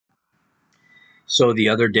So the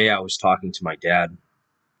other day I was talking to my dad,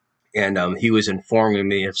 and he was informing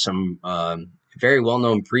me of some very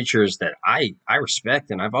well-known preachers that I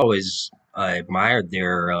respect, and I've always admired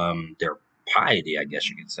their piety, I guess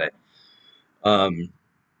you could say, um,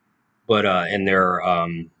 but and their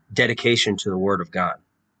dedication to the Word of God.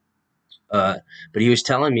 Uh, but he was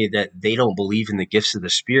telling me that they don't believe in the gifts of the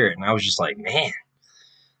Spirit, and I was just like, man,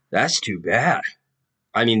 that's too bad.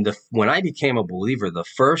 I mean, when I became a believer, the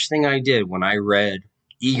first thing I did when I read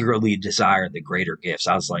eagerly desire the greater gifts,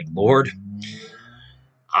 I was like, Lord,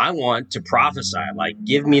 I want to prophesy. Like,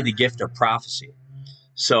 give me the gift of prophecy.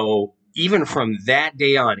 So even from that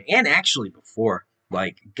day on, and actually before,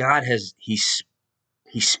 like God has he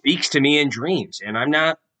speaks to me in dreams, and I'm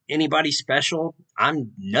not anybody special.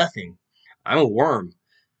 I'm nothing. I'm a worm,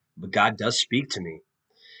 but God does speak to me,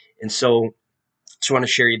 and so just want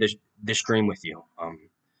to share you this dream with you.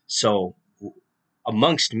 So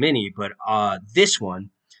amongst many, but this one,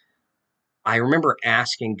 I remember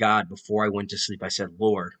asking God before I went to sleep. I said,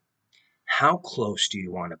 Lord, how close do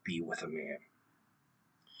you want to be with a man?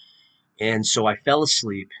 And so I fell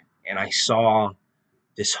asleep and I saw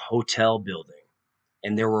this hotel building,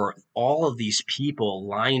 and there were all of these people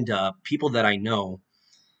lined up, people that I know,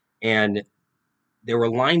 and they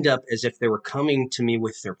were lined up as if they were coming to me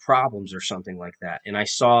with their problems or something like that. And I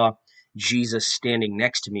saw Jesus standing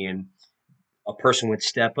next to me, and a person would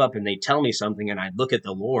step up and they'd tell me something, and I'd look at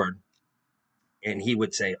the Lord and he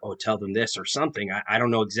would say, oh, tell them this or something. I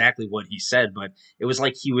don't know exactly what he said, but it was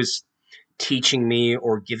like he was teaching me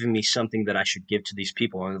or giving me something that I should give to these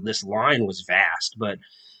people. And this line was vast,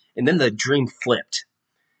 and then the dream flipped,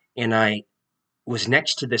 and I was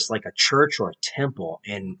next to this like a church or a temple,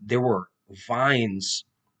 and there were vines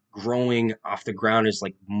growing off the ground as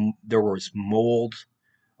like there was mold,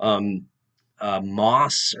 um,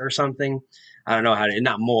 moss or something. I don't know how to,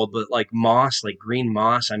 not mold, but like moss, like green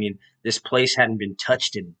moss. I mean, this place hadn't been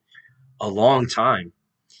touched in a long time.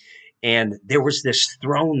 And there was this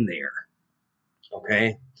throne there.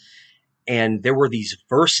 Okay. And there were these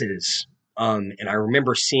verses. And I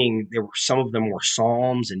remember seeing there were some of them were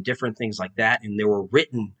Psalms and different things like that. And they were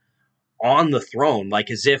written on the throne,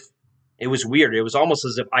 like as if it was weird. It was almost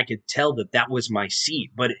as if I could tell that that was my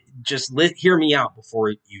seat. But just hear me out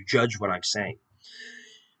before you judge what I'm saying.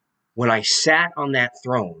 When I sat on that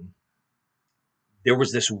throne, there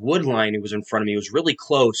was this wood line. It was in front of me. It was really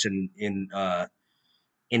close, and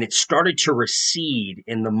it started to recede,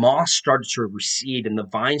 and the moss started to recede, and the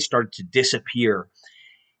vines started to disappear.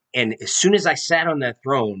 And as soon as I sat on that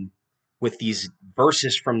throne with these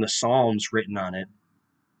verses from the Psalms written on it,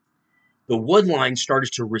 the wood line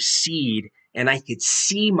started to recede, and I could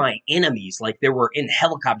see my enemies like they were in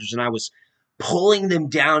helicopters, and I was pulling them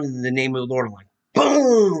down in the name of the Lord. I'm like,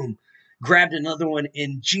 boom! Grabbed another one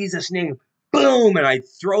in Jesus' name, boom! And I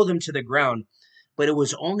throw them to the ground. But it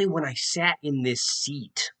was only when I sat in this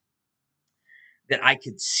seat that I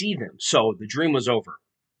could see them. So the dream was over.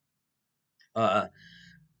 Uh,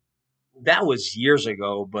 that was years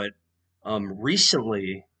ago, but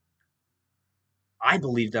recently I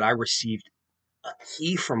believe that I received a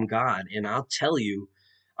key from God, and I'll tell you,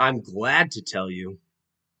 I'm glad to tell you.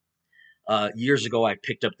 Years ago, I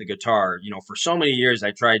picked up the guitar. You know, for so many years,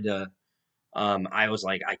 I tried to. I was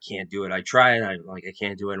like, I can't do it. I tried. I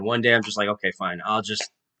can't do it. And one day, I'm just like, okay, fine. I'll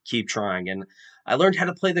just keep trying. And I learned how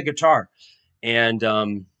to play the guitar. And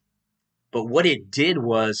but what it did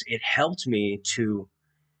was it helped me to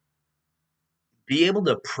be able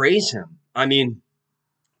to praise Him. I mean,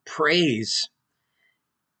 praise.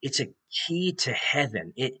 It's a key to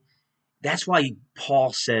heaven. That's why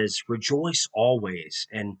Paul says, rejoice always.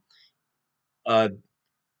 And uh,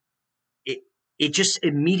 it it just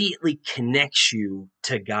immediately connects you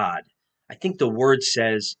to God. I think the word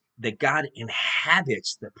says that God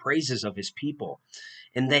inhabits the praises of his people,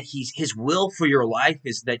 and that his will for your life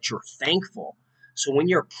is that you're thankful. So when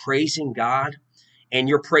you're praising God and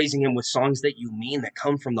you're praising him with songs that you mean, that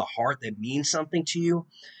come from the heart, that mean something to you,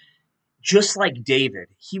 just like David,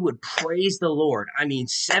 he would praise the Lord. I mean,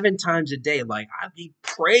 7 times a day, like I mean,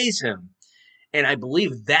 praise him. And I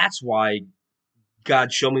believe that's why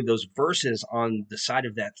God showed me those verses on the side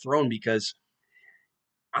of that throne, because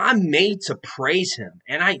I'm made to praise him.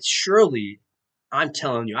 And I'm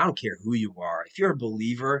telling you, I don't care who you are. If you're a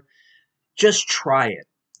believer, just try it.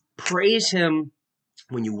 Praise him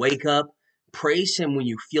when you wake up. Praise him when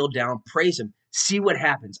you feel down. Praise him. See what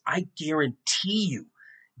happens. I guarantee you,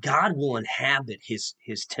 God will inhabit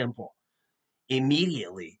his temple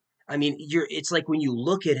immediately. I mean, it's like when you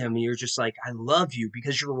look at him and you're just like, I love you,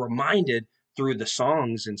 because you're reminded through the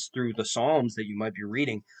songs and through the Psalms that you might be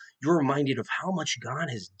reading, you're reminded of how much God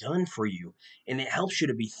has done for you. And it helps you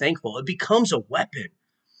to be thankful. It becomes a weapon.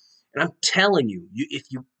 And I'm telling you, if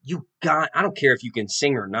you got, I don't care if you can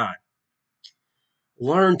sing or not,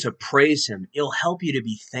 learn to praise him. It'll help you to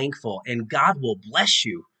be thankful, and God will bless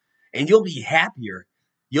you, and you'll be happier.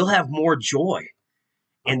 You'll have more joy.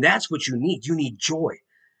 And that's what you need. You need joy,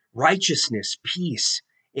 righteousness, peace,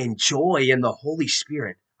 and joy in the Holy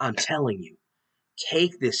Spirit. I'm telling you,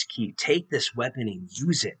 take this key, take this weapon and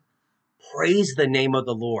use it. Praise the name of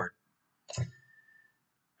the Lord.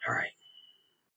 All right.